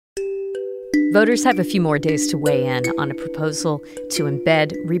Voters have a few more days to weigh in on a proposal to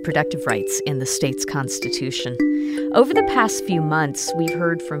embed reproductive rights in the state's constitution. Over the past few months, we've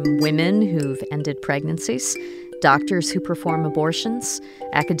heard from women who've ended pregnancies, doctors who perform abortions,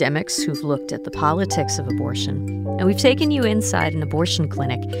 academics who've looked at the politics of abortion, and we've taken you inside an abortion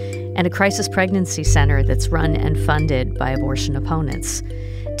clinic and a crisis pregnancy center that's run and funded by abortion opponents.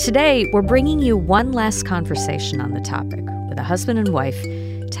 Today, we're bringing you one last conversation on the topic with a husband and wife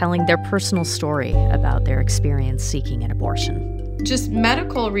telling their personal story about their experience seeking an abortion. Just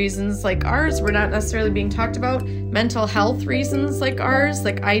medical reasons like ours were not necessarily being talked about. Mental health reasons like ours.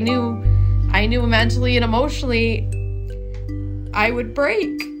 Like I knew mentally and emotionally I would break.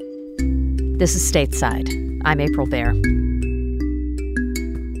 This is Stateside. I'm April Baer.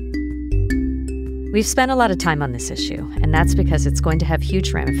 We've spent a lot of time on this issue, and that's because it's going to have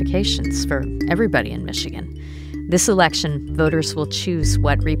huge ramifications for everybody in Michigan. This election, voters will choose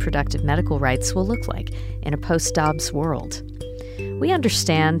what reproductive medical rights will look like in a post-Dobbs world. We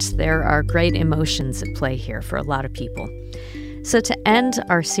understand there are great emotions at play here for a lot of people. So to end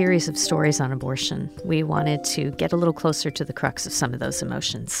our series of stories on abortion, we wanted to get a little closer to the crux of some of those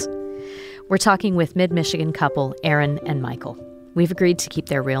emotions. We're talking with mid-Michigan couple Erin and Michael. We've agreed to keep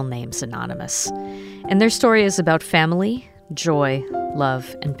their real names anonymous. And their story is about family, joy,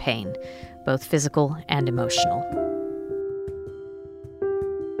 love, and pain, both physical and emotional.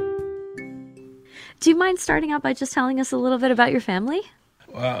 Do you mind starting out by just telling us a little bit about your family?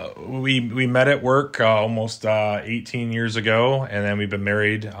 We met at work almost 18 years ago, and then we've been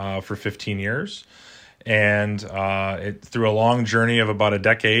married for 15 years. And through a long journey of about a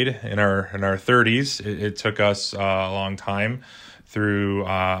decade in our 30s, it took us a long time through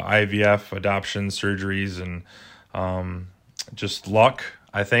IVF, adoption, surgeries, and just luck,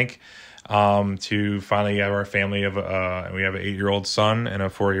 I think, to finally have our family of we have an 8-year-old son and a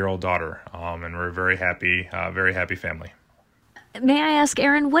 4-year-old daughter, and we're a very happy family. May I ask,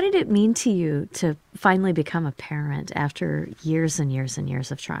 Erin, what did it mean to you to finally become a parent after years and years and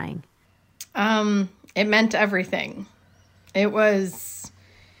years of trying? It meant everything. It was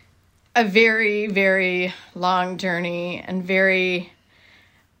a very, very long journey and very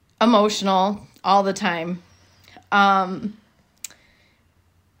emotional all the time.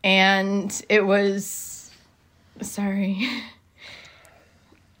 And it was, sorry.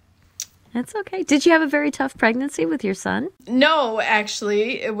 That's okay. Did you have a very tough pregnancy with your son? No,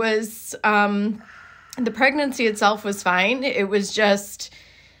 actually. It was, the pregnancy itself was fine. It was just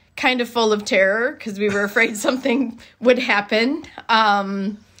kind of full of terror because we were afraid something would happen.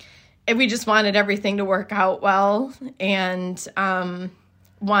 And we just wanted everything to work out well and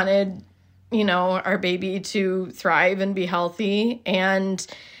wanted, our baby to thrive and be healthy. And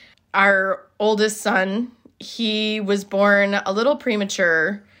our oldest son, he was born a little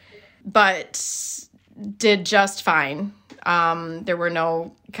premature, but did just fine. There were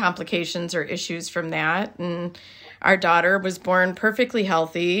no complications or issues from that. And our daughter was born perfectly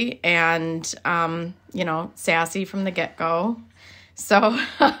healthy and, sassy from the get-go. So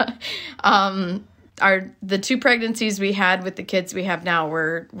the 2 pregnancies we had with the kids we have now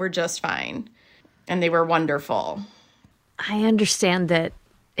were just fine. And they were wonderful. I understand that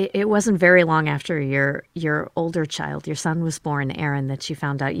it wasn't very long after your older child, your son was born, Erin, that you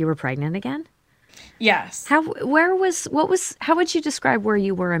found out you were pregnant again? Yes. How would you describe where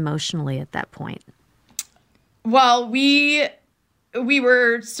you were emotionally at that point? Well, we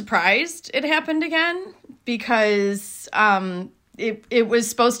were surprised it happened again because it was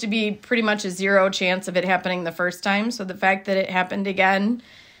supposed to be pretty much a 0 chance of it happening the first time. So the fact that it happened again,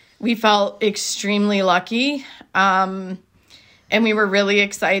 we felt extremely lucky. And we were really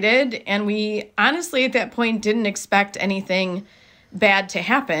excited. And we honestly at that point didn't expect anything bad to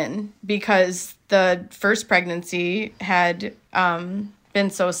happen because the first pregnancy had been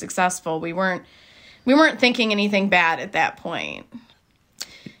so successful. We weren't thinking anything bad at that point.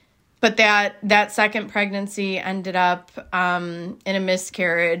 But that second pregnancy ended up in a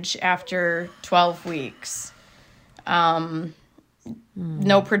miscarriage after 12 weeks.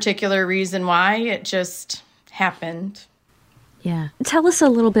 No particular reason why. It just happened. Yeah. Tell us a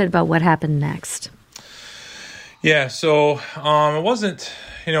little bit about what happened next. Yeah, so it wasn't,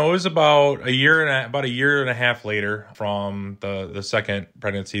 it was about a year and a half later from the second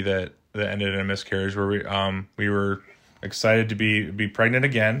pregnancy that ended in a miscarriage, where we were excited to be pregnant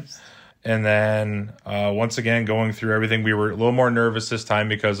again. And then once again, going through everything, we were a little more nervous this time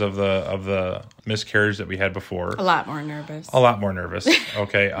because of the miscarriage that we had before. A lot more nervous.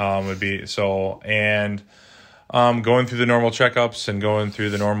 Okay, would be so. And going through the normal checkups and going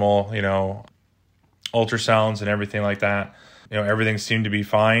through the normal, ultrasounds and everything like that. everything seemed to be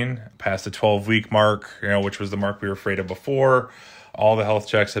fine past the 12-week mark, which was the mark we were afraid of before. All the health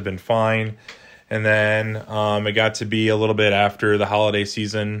checks had been fine. And then it got to be a little bit after the holiday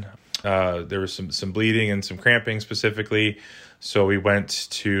season. There was some bleeding and some cramping specifically. So we went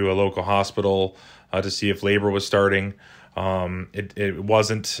to a local hospital to see if labor was starting. It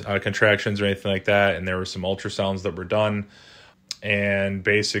wasn't contractions or anything like that. And there were some ultrasounds that were done. And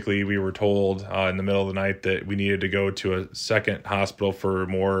basically we were told in the middle of the night that we needed to go to a second hospital for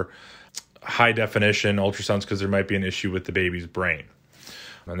more high definition ultrasounds because there might be an issue with the baby's brain.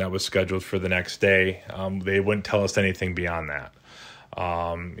 And that was scheduled for the next day. They wouldn't tell us anything beyond that.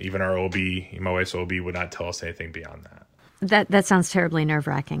 Even our OB, my wife's OB, would not tell us anything beyond that. That sounds terribly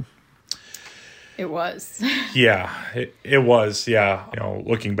nerve-wracking. It was. Yeah, it was. Yeah.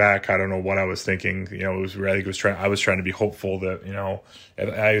 Looking back, I don't know what I was thinking. I was trying to be hopeful that,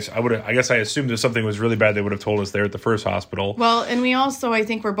 I guess I assumed if something was really bad, they would have told us there at the first hospital. Well, and we also, I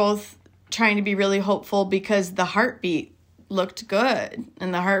think we're both trying to be really hopeful because the heartbeat looked good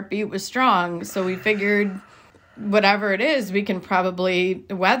and the heartbeat was strong. So we figured whatever it is, we can probably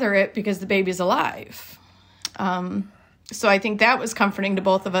weather it because the baby's alive. So I think that was comforting to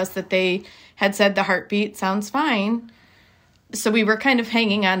both of us that they had said the heartbeat sounds fine. So we were kind of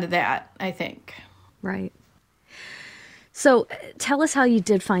hanging on to that, I think. Right. So tell us how you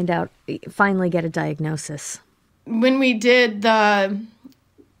did finally get a diagnosis. When we did the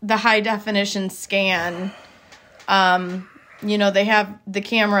high definition scan, they have the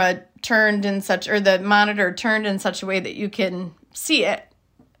camera turned in the monitor turned in such a way that you can see it.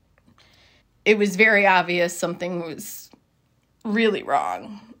 It was very obvious something was really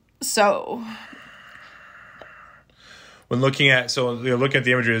wrong. So when looking at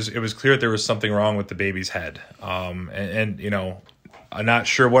the images, it was clear that there was something wrong with the baby's head. And I'm not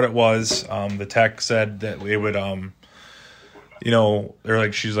sure what it was. The tech said that it would,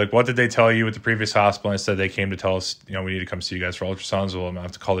 she's like, what did they tell you at the previous hospital? And I said, they came to tell us, we need to come see you guys for ultrasounds. Well, I'm going to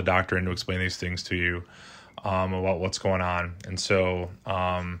have to call the doctor in to explain these things to you, about what's going on. And so,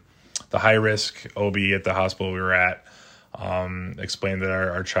 the high risk OB at the hospital we were at, explained that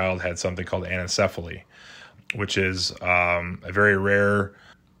our child had something called anencephaly, which is, a very rare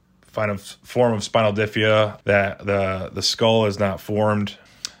form of spinal dysphagia that the skull is not formed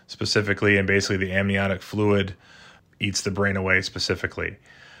specifically, and basically the amniotic fluid eats the brain away specifically.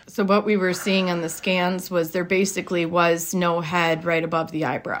 So what we were seeing on the scans was there basically was no head right above the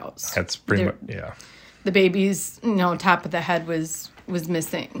eyebrows. That's pretty much, yeah. The baby's, top of the head was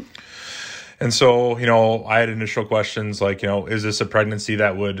missing. And so, I had initial questions like, is this a pregnancy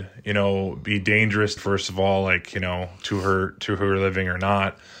that would, be dangerous, first of all, to her living or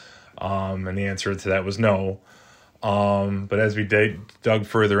not? And the answer to that was no. But as we dug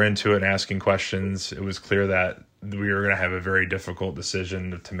further into it and asking questions, it was clear that we were going to have a very difficult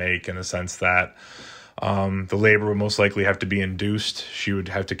decision to make, in the sense that the labor would most likely have to be induced. She would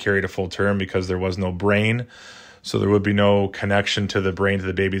have to carry to full term because there was no brain. So there would be no connection to the brain, to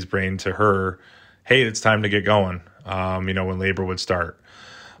the baby's brain, to her. Hey, it's time to get going, when labor would start.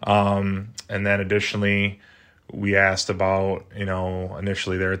 And then additionally, we asked about,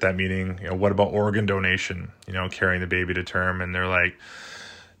 initially there at that meeting, what about organ donation, carrying the baby to term? And they're like,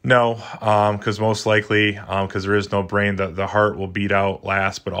 no, because most likely, because there is no brain, the heart will beat out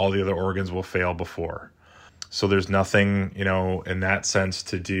last, but all the other organs will fail before. So there's nothing, in that sense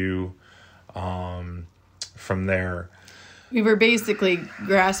to do from there. We were basically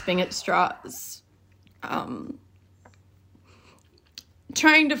grasping at straws,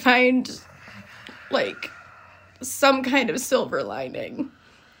 trying to find, some kind of silver lining,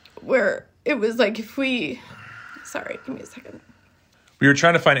 where it was like sorry, give me a second. We were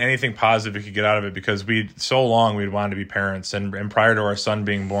trying to find anything positive we could get out of it, because we'd wanted to be parents. And prior to our son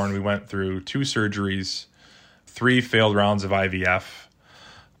being born, we went through 2 surgeries, 3 failed rounds of IVF.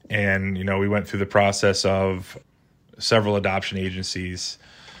 And, we went through the process of several adoption agencies,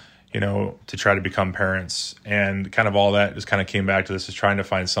 to try to become parents. And kind of all that just kind of came back to this, is trying to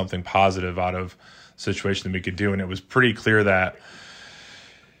find something positive out of the situation that we could do. And it was pretty clear that,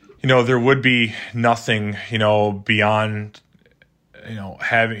 there would be nothing, beyond,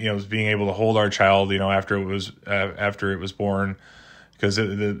 being able to hold our child, after it was born, because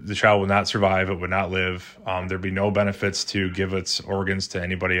the child would not survive, it would not live. There'd be no benefits to give its organs to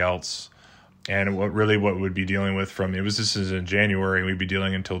anybody else. And what we'd be dealing with this is in January, and we'd be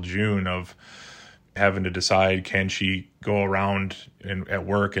dealing until June of having to decide, can she go around at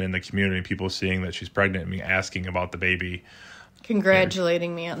work and in the community, people seeing that she's pregnant and asking about the baby,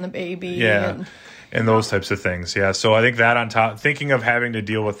 congratulating me on the baby. Yeah. And those types of things. Yeah. So I think that on top, thinking of having to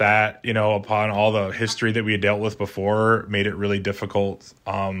deal with that, upon all the history that we had dealt with before, made it really difficult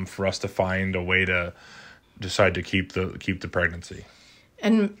for us to find a way to decide to keep the pregnancy.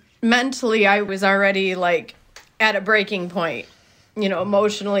 And mentally, I was already at a breaking point,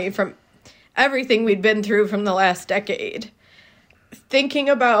 emotionally, from everything we'd been through from the last decade. Thinking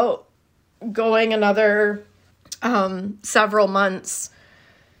about going another several months,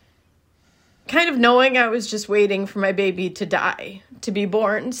 kind of knowing I was just waiting for my baby to die, to be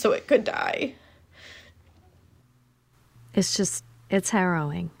born so it could die. It's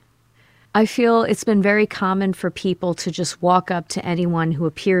harrowing. I feel it's been very common for people to just walk up to anyone who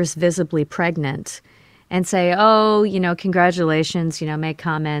appears visibly pregnant and say, oh, congratulations, make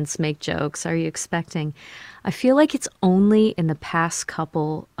comments, make jokes. Are you expecting? I feel like it's only in the past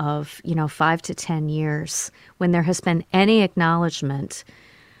couple of, 5 to 10 years when there has been any acknowledgement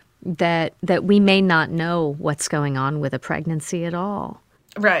that we may not know what's going on with a pregnancy at all.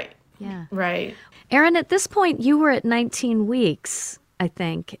 Right. Yeah. Right. Erin, at this point, you were at 19 weeks, I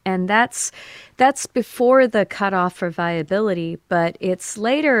think, and that's before the cutoff for viability, but it's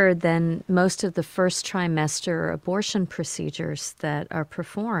later than most of the first trimester abortion procedures that are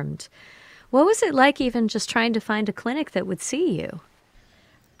performed. What was it like even just trying to find a clinic that would see you?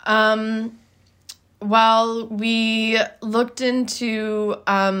 Well, we looked into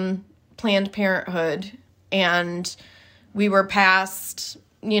Planned Parenthood, and we were past,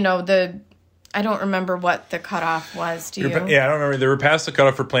 I don't remember what the cutoff was. Do you? Yeah, I don't remember. They were past the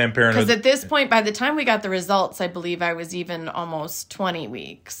cutoff for Planned Parenthood. Because at this point, by the time we got the results, I believe I was even almost 20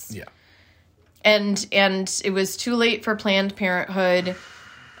 weeks. Yeah. And it was too late for Planned Parenthood.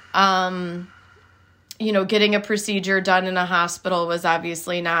 Getting a procedure done in a hospital was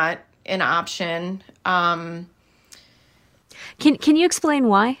obviously not an option. Can you explain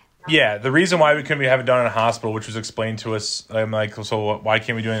why? Yeah, the reason why we couldn't have it done in a hospital, which was explained to us, I'm like, so why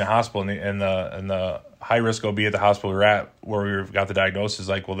can't we do it in a hospital? And the high risk OB at the hospital we were at, where we got the diagnosis,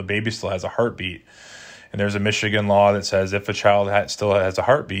 well, the baby still has a heartbeat, and there's a Michigan law that says if a child still has a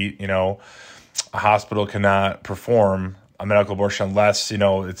heartbeat, a hospital cannot perform a medical abortion unless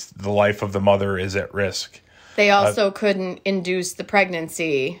it's the life of the mother is at risk. They also couldn't induce the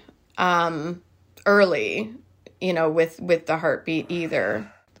pregnancy early, with the heartbeat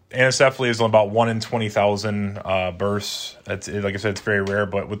either. Anencephaly is about 1 in 20,000 births. Like I said, it's very rare,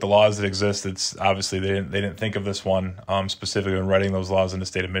 but with the laws that exist, it's obviously they didn't think of this one specifically when writing those laws in the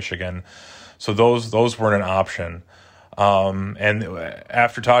state of Michigan. So those weren't an option. And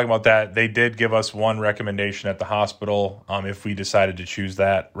after talking about that, they did give us one recommendation at the hospital if we decided to choose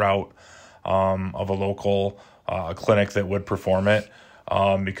that route of a local clinic that would perform it.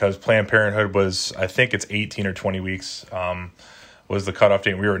 Because Planned Parenthood was, I think it's 18 or 20 weeks was the cutoff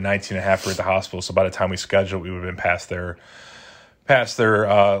date. We were at 19 and a half at the hospital. So by the time we scheduled, we would have been past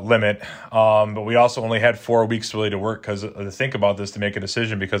their limit. But we also only had 4 weeks really to work to think about this, to make a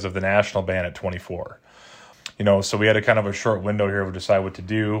decision because of the national ban at 24. So we had a kind of a short window here to decide what to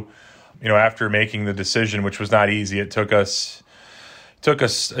do. After making the decision, which was not easy, it took us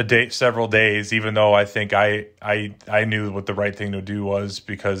several days, even though I think I knew what the right thing to do was,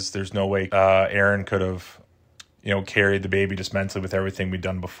 because there's no way Erin could have, carried the baby just mentally with everything we'd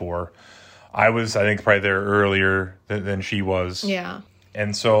done before. I think, probably there earlier than she was. Yeah.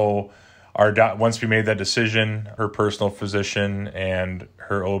 And so once we made that decision, her personal physician and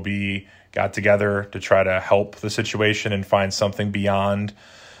her OB got together to try to help the situation and find something beyond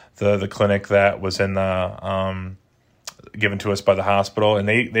the clinic that was in the given to us by the hospital. And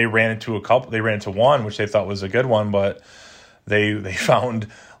they ran into one, which they thought was a good one, but they found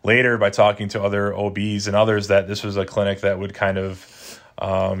later by talking to other OBs and others that this was a clinic that would kind of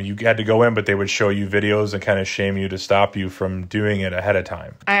you had to go in, but they would show you videos and kind of shame you to stop you from doing it ahead of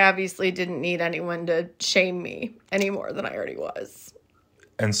time. I obviously didn't need anyone to shame me any more than I already was.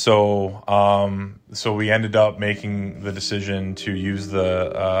 And so we ended up making the decision to use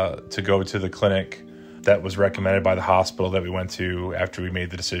to go to the clinic that was recommended by the hospital that we went to after we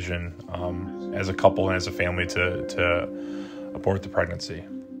made the decision as a couple and as a family to abort the pregnancy.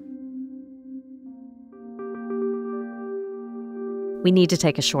 We need to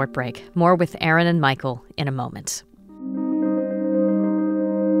take a short break. More with Erin and Michael in a moment.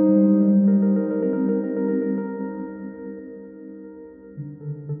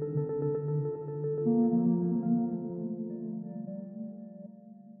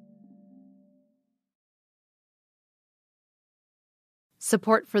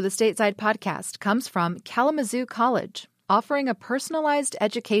 Support for the Stateside podcast comes from Kalamazoo College, offering a personalized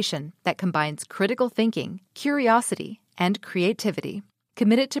education that combines critical thinking, curiosity, and creativity.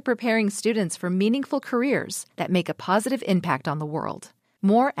 Committed to preparing students for meaningful careers that make a positive impact on the world.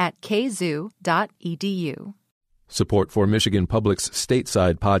 More at kzoo.edu. Support for Michigan Public's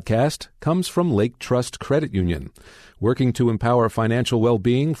Stateside podcast comes from Lake Trust Credit Union, working to empower financial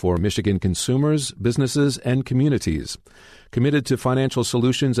well-being for Michigan consumers, businesses, and communities. Committed to financial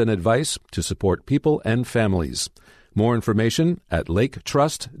solutions and advice to support people and families. More information at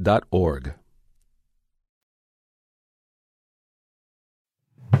laketrust.org.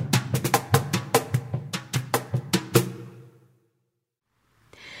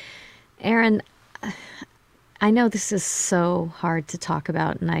 Aaron, I know this is so hard to talk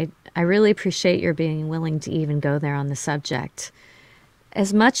about, and I really appreciate your being willing to even go there on the subject.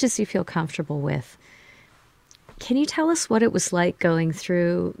 As much as you feel comfortable with, can you tell us what it was like going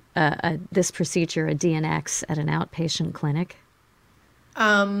through this procedure, a DNX, at an outpatient clinic?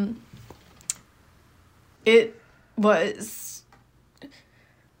 It was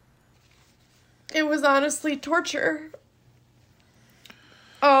honestly torture.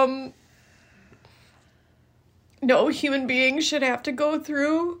 No human being should have to go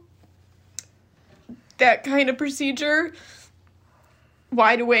through that kind of procedure,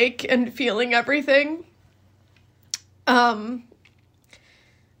 wide awake and feeling everything.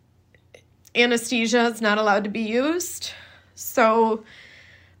 Anesthesia is not allowed to be used. So,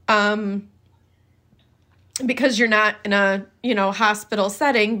 because you're not in a, hospital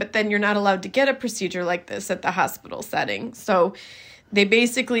setting, but then you're not allowed to get a procedure like this at the hospital setting. So they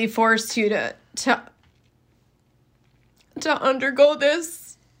basically force you to undergo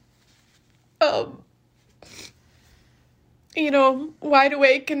this, wide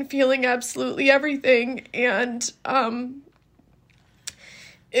awake and feeling absolutely everything. And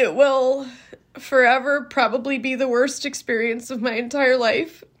it will forever probably be the worst experience of my entire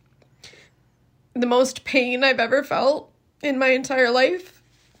life. The most pain I've ever felt in my entire life.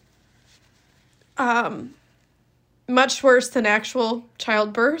 Much worse than actual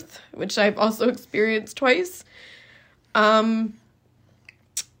childbirth, which I've also experienced twice. And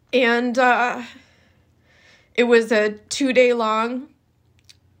it was a 2-day long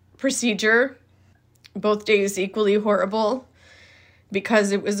procedure, both days equally horrible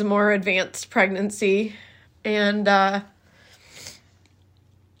because it was a more advanced pregnancy. And,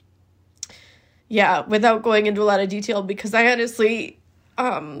 without going into a lot of detail, because I honestly,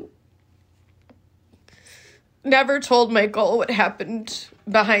 never told Michael what happened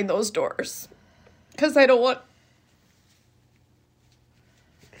behind those doors, because I don't want,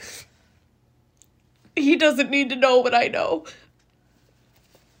 he doesn't need to know what I know.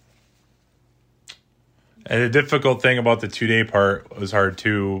 And the difficult thing about the 2-day part was hard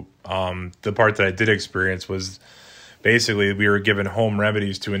too. The part that I did experience was basically we were given home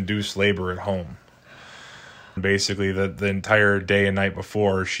remedies to induce labor at home. Basically, the entire day and night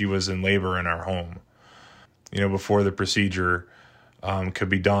before, she was in labor in our home. Before the procedure could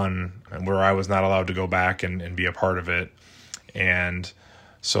be done, and where I was not allowed to go back and be a part of it. And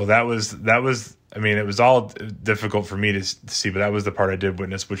so that was. I mean, it was all difficult for me to see, but that was the part I did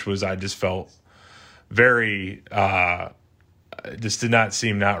witness, which was I just felt very, just did not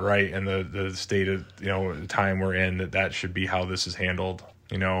seem not right in the state of, the time we're in, that should be how this is handled.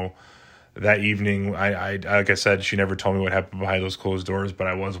 That evening, I like I said, she never told me what happened behind those closed doors, but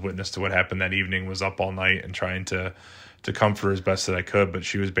I was witness to what happened that evening, was up all night and trying to comfort her as best that I could. But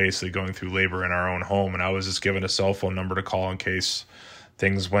she was basically going through labor in our own home, and I was just given a cell phone number to call in case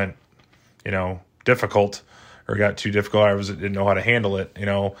things went, difficult or got too difficult. I didn't know how to handle it,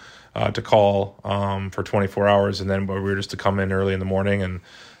 to call for 24 hours. And then we were just to come in early in the morning, and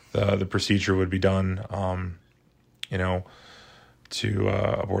the procedure would be done, to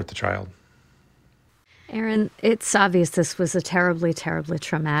abort the child. Aaron, it's obvious this was a terribly, terribly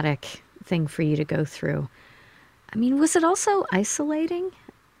traumatic thing for you to go through. I mean, was it also isolating?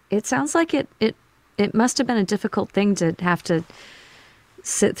 It sounds like it must have been a difficult thing to have to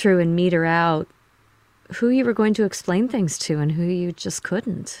sit through and meter out who you were going to explain things to and who you just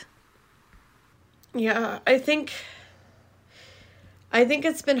couldn't. Yeah, I think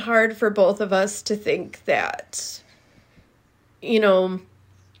it's been hard for both of us to think that, that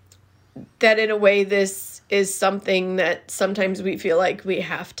in a way this is something that sometimes we feel like we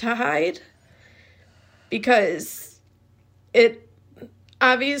have to hide, because it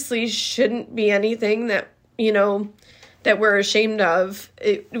obviously shouldn't be anything that, that we're ashamed of.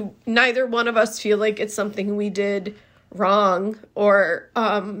 Neither one of us feel like it's something we did wrong or,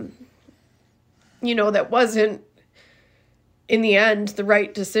 that wasn't in the end the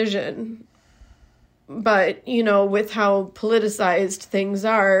right decision. But, you know, with how politicized things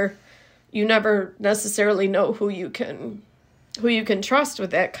are, you never necessarily know who you can trust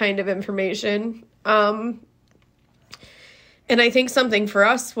with that kind of information. And I think something for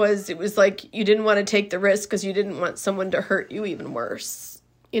us was, it was like you didn't want to take the risk because you didn't want someone to hurt you even worse,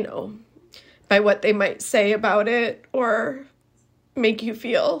 you know, by what they might say about it or make you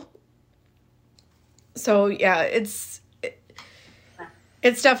feel. So, yeah, it's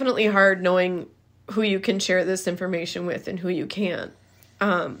definitely hard knowing who you can share this information with and who you can't,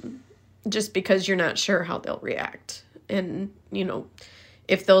 just because you're not sure how they'll react. And, you know,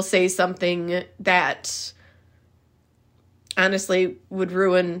 if they'll say something that honestly would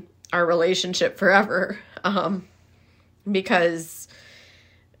ruin our relationship forever, because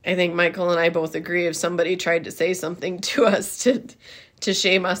I think Michael and I both agree if somebody tried to say something to us to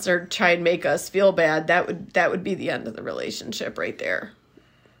shame us or try and make us feel bad, that would be the end of the relationship right there.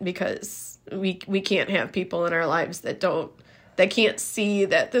 Because we can't have people in our lives that can't see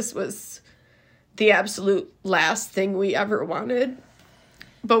that this was the absolute last thing we ever wanted,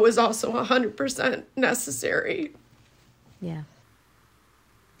 but was also 100% necessary. Yeah.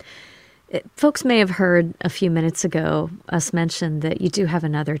 Folks may have heard a few minutes ago us mention that you do have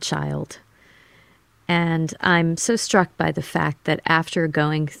another child. And I'm so struck by the fact that after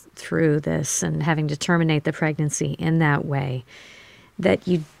going through this and having to terminate the pregnancy in that way, that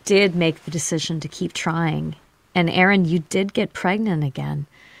you did make the decision to keep trying. And Erin, you did get pregnant again.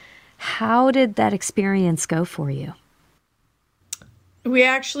 How did that experience go for you? We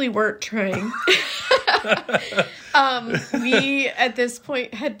actually weren't trying. We, at this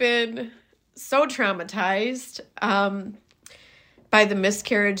point, had been so traumatized by the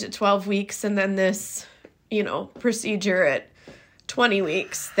miscarriage at 12 weeks and then this, you know, procedure at 20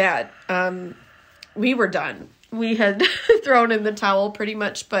 weeks that we were done. We had thrown in the towel pretty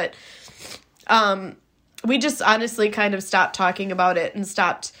much, but we just honestly kind of stopped talking about it and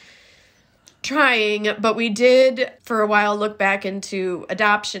stopped trying. But we did, for a while, look back into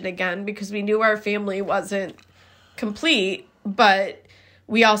adoption again because we knew our family wasn't complete, but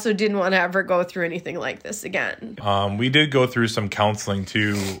we also didn't want to ever go through anything like this again. We did go through some counseling,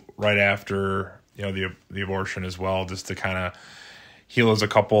 too, right after, you know, the abortion as well, just to kind of heal as a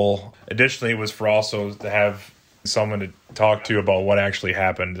couple. Additionally, it was for also to have someone to talk to about what actually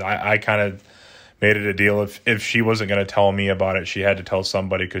happened. I kind of made it a deal. If she wasn't going to tell me about it, she had to tell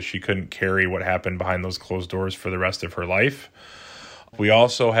somebody because she couldn't carry what happened behind those closed doors for the rest of her life. We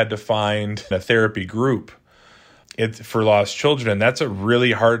also had to find a therapy group for lost children, and that's a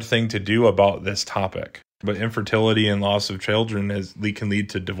really hard thing to do about this topic. But infertility and loss of children can lead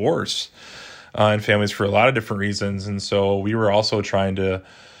to divorce in families for a lot of different reasons. And so we were also trying to,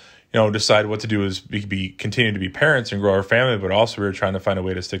 you know, decide what to do as continue to be parents and grow our family, but also we were trying to find a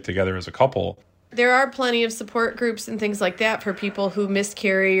way to stick together as a couple. There are plenty of support groups and things like that for people who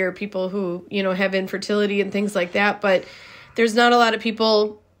miscarry or people who, you know, have infertility and things like that. But there's not a lot of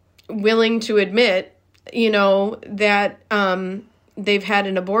people willing to admit, you know, that they've had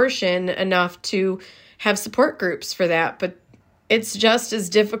an abortion enough to have support groups for that. But it's just as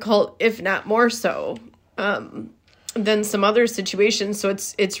difficult, if not more so, than some other situations. So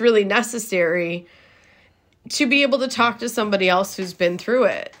it's really necessary to be able to talk to somebody else who's been through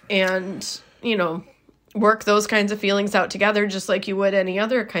it and, you know, work those kinds of feelings out together just like you would any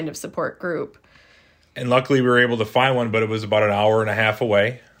other kind of support group. And luckily we were able to find one, but it was about an hour and a half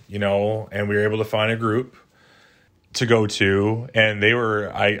away, you know, and we were able to find a group to go to. And they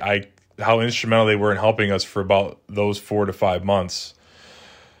were, how instrumental they were in helping us for about those 4 to 5 months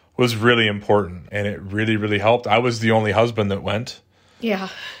was really important. And it really, really helped. I was the only husband that went. Yeah.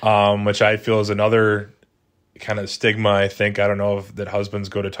 Which I feel is another kind of stigma, I think. I don't know if that husbands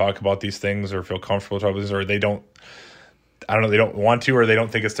go to talk about these things or feel comfortable talking about this, or they don't, I don't know, they don't want to, or they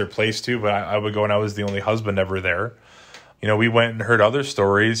don't think it's their place to, but I would go, and I was the only husband ever there. You know, we went and heard other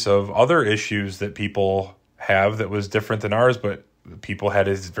stories of other issues that people have that was different than ours, but people had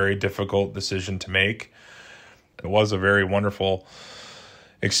a very difficult decision to make. It was a very wonderful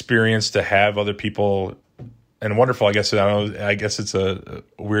experience to have other people. And wonderful, I guess. I guess it's a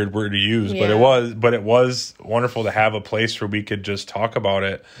weird word to use, yeah. but it was wonderful to have a place where we could just talk about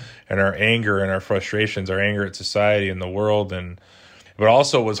it and our anger and our frustrations, our anger at society and the world, but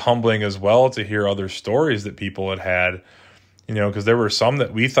also was humbling as well to hear other stories that people had. You know, because there were some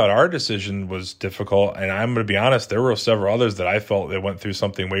that we thought our decision was difficult, and I'm going to be honest, there were several others that I felt they went through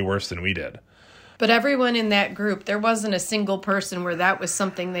something way worse than we did. But everyone in that group, there wasn't a single person where that was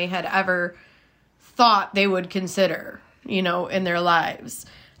something they had ever thought they would consider, you know, in their lives.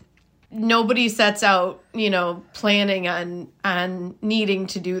 Nobody sets out, you know, planning on needing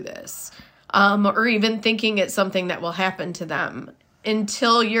to do this. or even thinking it's something that will happen to them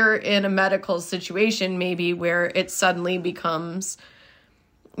until you're in a medical situation, maybe where it suddenly becomes,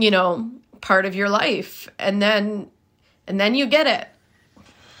 part of your life. And then you get it.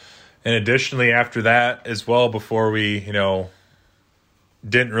 And additionally, after that as well, before we,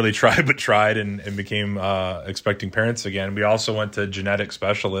 didn't really try, but tried and became expecting parents again, we also went to genetic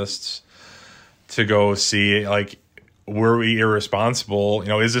specialists to go see, like, were we irresponsible?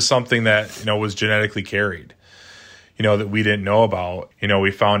 Is this something that, was genetically carried, that we didn't know about?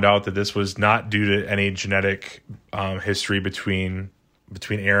 We found out that this was not due to any genetic history between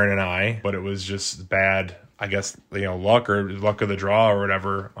Aaron and I, but it was just bad, I guess, luck of the draw or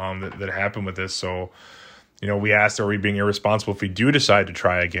whatever that happened with this. So, we asked, are we being irresponsible if we do decide to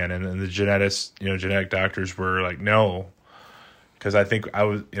try again? And the genetic doctors were like, no, because I think I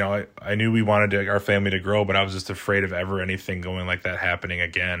was, I knew we wanted our family to grow, but I was just afraid of ever anything going like that happening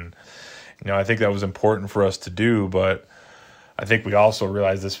again. I think that was important for us to do, but I think we also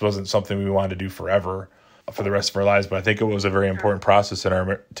realized this wasn't something we wanted to do forever for the rest of our lives. But I think it was a very important process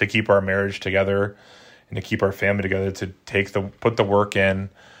to keep our marriage together and to keep our family together, to put the work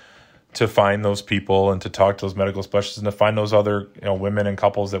in, to find those people and to talk to those medical specialists and to find those other women and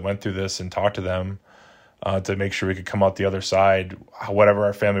couples that went through this and talk to them to make sure we could come out the other side, whatever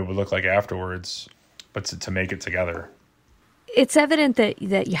our family would look like afterwards, but to make it together. It's evident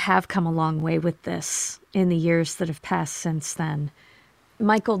that you have come a long way with this in the years that have passed since then.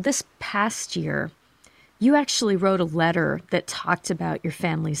 Michael, this past year, you actually wrote a letter that talked about your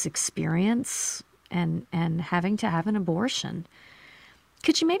family's experience and having to have an abortion.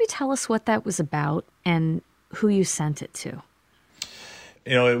 Could you maybe tell us what that was about and who you sent it to?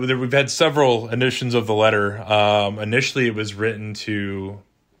 We've had several editions of the letter. Initially, it was written to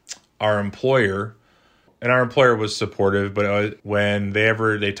our employer, and our employer was supportive. But when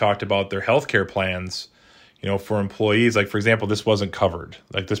they talked about their healthcare plans, for employees, like, for example, this wasn't covered.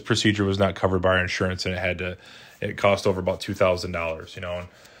 Like, this procedure was not covered by our insurance, and it cost over about $2,000. And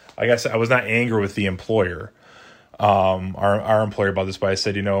I guess I was not angry with the employer. Our employer about this, but I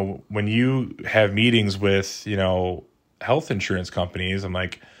said, when you have meetings with, health insurance companies, I'm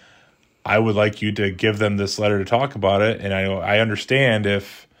like, I would like you to give them this letter to talk about it. And I understand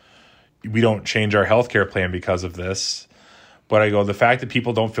if we don't change our healthcare plan because of this, but I go, the fact that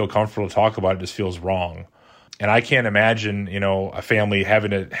people don't feel comfortable to talk about it just feels wrong. And I can't imagine, a family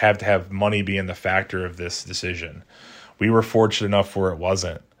having to have money being the factor of this decision. We were fortunate enough where it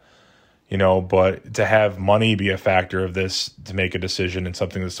wasn't. But to have money be a factor of this, to make a decision in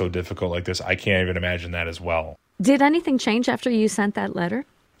something that's so difficult like this, I can't even imagine that as well. Did anything change after you sent that letter?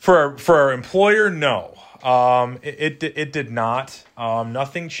 For our employer, no. It did not.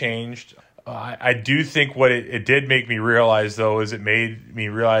 Nothing changed. I do think what it did make me realize, though, is it made me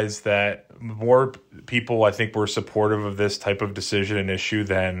realize that more people, I think, were supportive of this type of decision and issue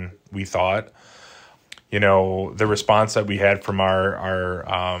than we thought. The response that we had from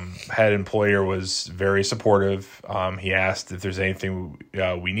our head employer was very supportive. He asked if there's anything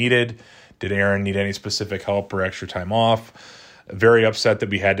we needed. Did Aaron need any specific help or extra time off? Very upset that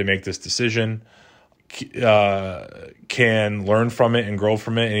we had to make this decision. Can learn from it and grow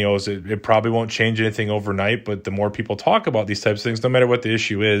from it. And, it probably won't change anything overnight, but the more people talk about these types of things, no matter what the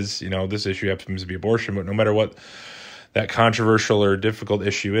issue is, this issue happens to be abortion, but no matter what that controversial or difficult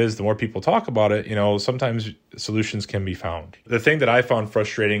issue is, the more people talk about it, sometimes solutions can be found. The thing that I found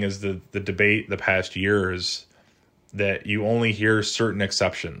frustrating is the debate the past years that you only hear certain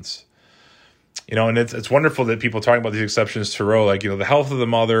exceptions. And it's wonderful that people talk about these exceptions to Roe, like, the health of the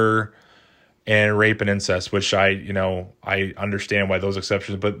mother and rape and incest, which I understand why those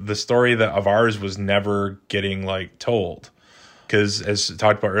exceptions, but the story of ours was never getting told. Because as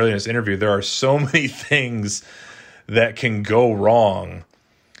talked about earlier in this interview, there are so many things that can go wrong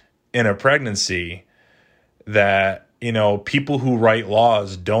in a pregnancy that, people who write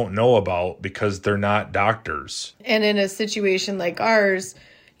laws don't know about because they're not doctors. And in a situation like ours,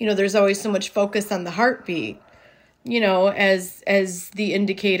 there's always so much focus on the heartbeat, as the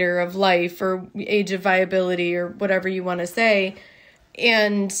indicator of life or age of viability or whatever you want to say.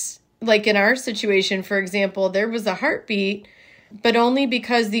 And like in our situation, for example, there was a heartbeat, but only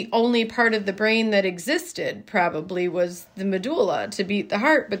because the only part of the brain that existed probably was the medulla to beat the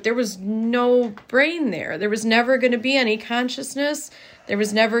heart. But there was no brain there. There was never going to be any consciousness. There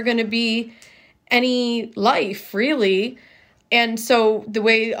was never going to be any life, really. And so the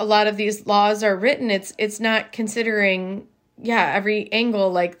way a lot of these laws are written, it's not considering, every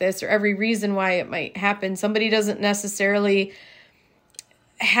angle like this or every reason why it might happen. Somebody doesn't necessarily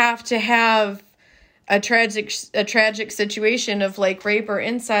have to have a tragic situation of like rape or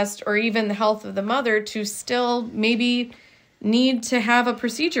incest or even the health of the mother to still maybe need to have a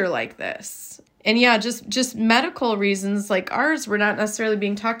procedure like this. And yeah, just medical reasons like ours were not necessarily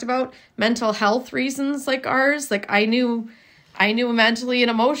being talked about. Mental health reasons like ours. Like I knew mentally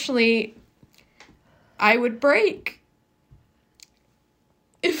and emotionally I would break.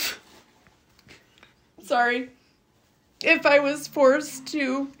 If I was forced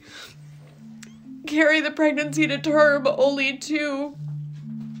to carry the pregnancy to term only to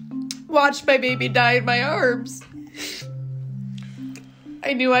watch my baby die in my arms.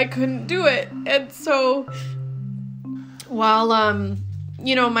 I knew I couldn't do it. And so while,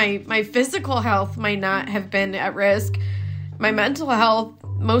 my physical health might not have been at risk, my mental health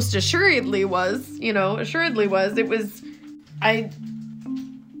most assuredly was. I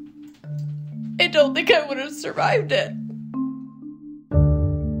don't think I would have survived it.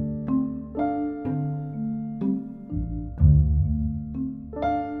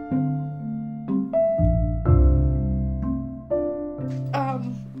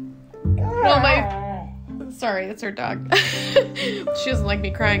 Sorry, that's her dog. She doesn't like me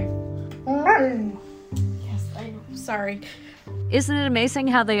crying. Yes, I know. Sorry. Isn't it amazing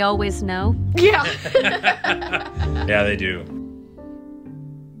how they always know? Yeah. Yeah, they do.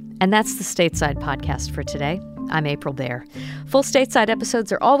 And that's the Stateside Podcast for today. I'm April Baer. Full Stateside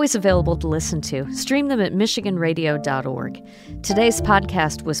episodes are always available to listen to. Stream them at michiganradio.org. Today's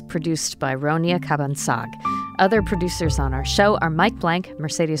podcast was produced by Ronia Cabansag. Other producers on our show are Mike Blank,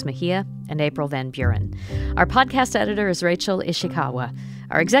 Mercedes Mejia, and April Van Buren. Our podcast editor is Rachel Ishikawa.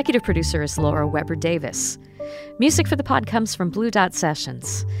 Our executive producer is Laura Weber Davis. Music for the pod comes from Blue Dot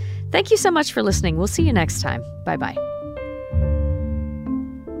Sessions. Thank you so much for listening. We'll see you next time. Bye-bye.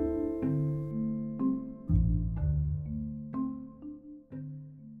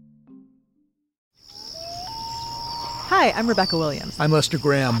 Hi, I'm Rebecca Williams. I'm Lester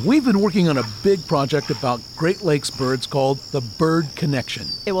Graham. We've been working on a big project about Great Lakes birds called the Bird Connection.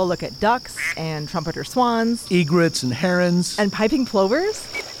 It will look at ducks and trumpeter swans, Egrets and herons. and piping plovers.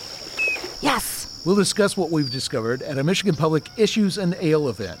 Yes! We'll discuss what we've discovered at a Michigan Public Issues and Ale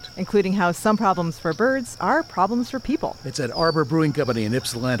event. Including how some problems for birds are problems for people. It's at Arbor Brewing Company in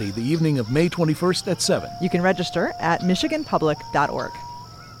Ypsilanti the evening of May 21st at 7. You can register at michiganpublic.org.